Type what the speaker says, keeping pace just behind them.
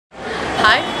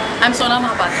Hi, I'm Sona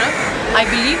Mohapatra. I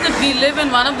believe that we live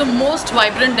in one of the most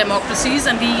vibrant democracies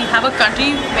and we have a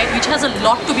country which has a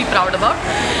lot to be proud about.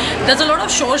 There's a lot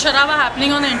of shor-sharaba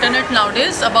happening on the internet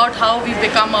nowadays about how we've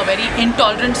become a very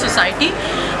intolerant society.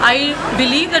 I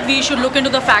believe that we should look into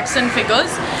the facts and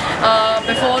figures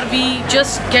before we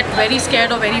just get very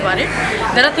scared or very worried.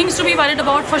 There are things to be worried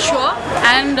about for sure,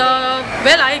 and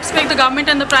well, I expect the government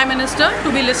and the Prime Minister to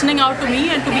be listening out to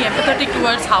me and to be empathetic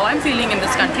towards how I'm feeling in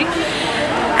this country.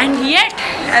 And yet,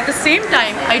 at the same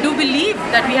time, I do believe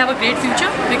that we have a great future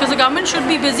because the government should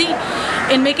be busy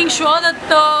in making sure that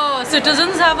the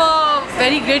citizens have a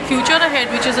very great future ahead,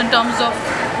 which is in terms of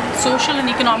social and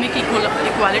economic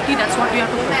equality. That's what we have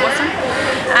to focus on,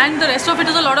 and the rest of it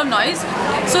is a lot of noise.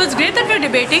 So it's great that we're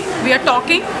debating, we are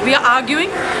talking, we are arguing,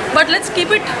 but let's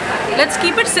keep it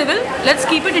civil, let's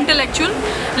keep it intellectual,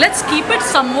 let's keep it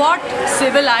somewhat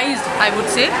civilized, I would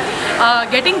say.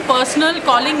 Getting personal,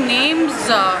 calling names,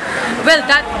 well,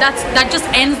 that just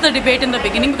ends the debate in the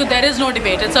beginning, because there is no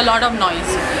debate, it's a lot of noise.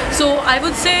 So I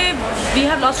would say we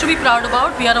have lots to be proud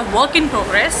about. We are a work in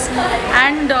progress,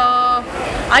 and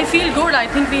I feel good. I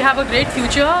think we have a great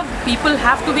future. People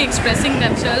have to be expressing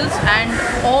themselves and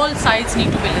all sides need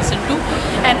to be listened to,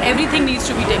 and everything needs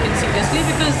to be taken seriously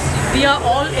because we are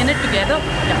all in it together.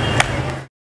 Yeah.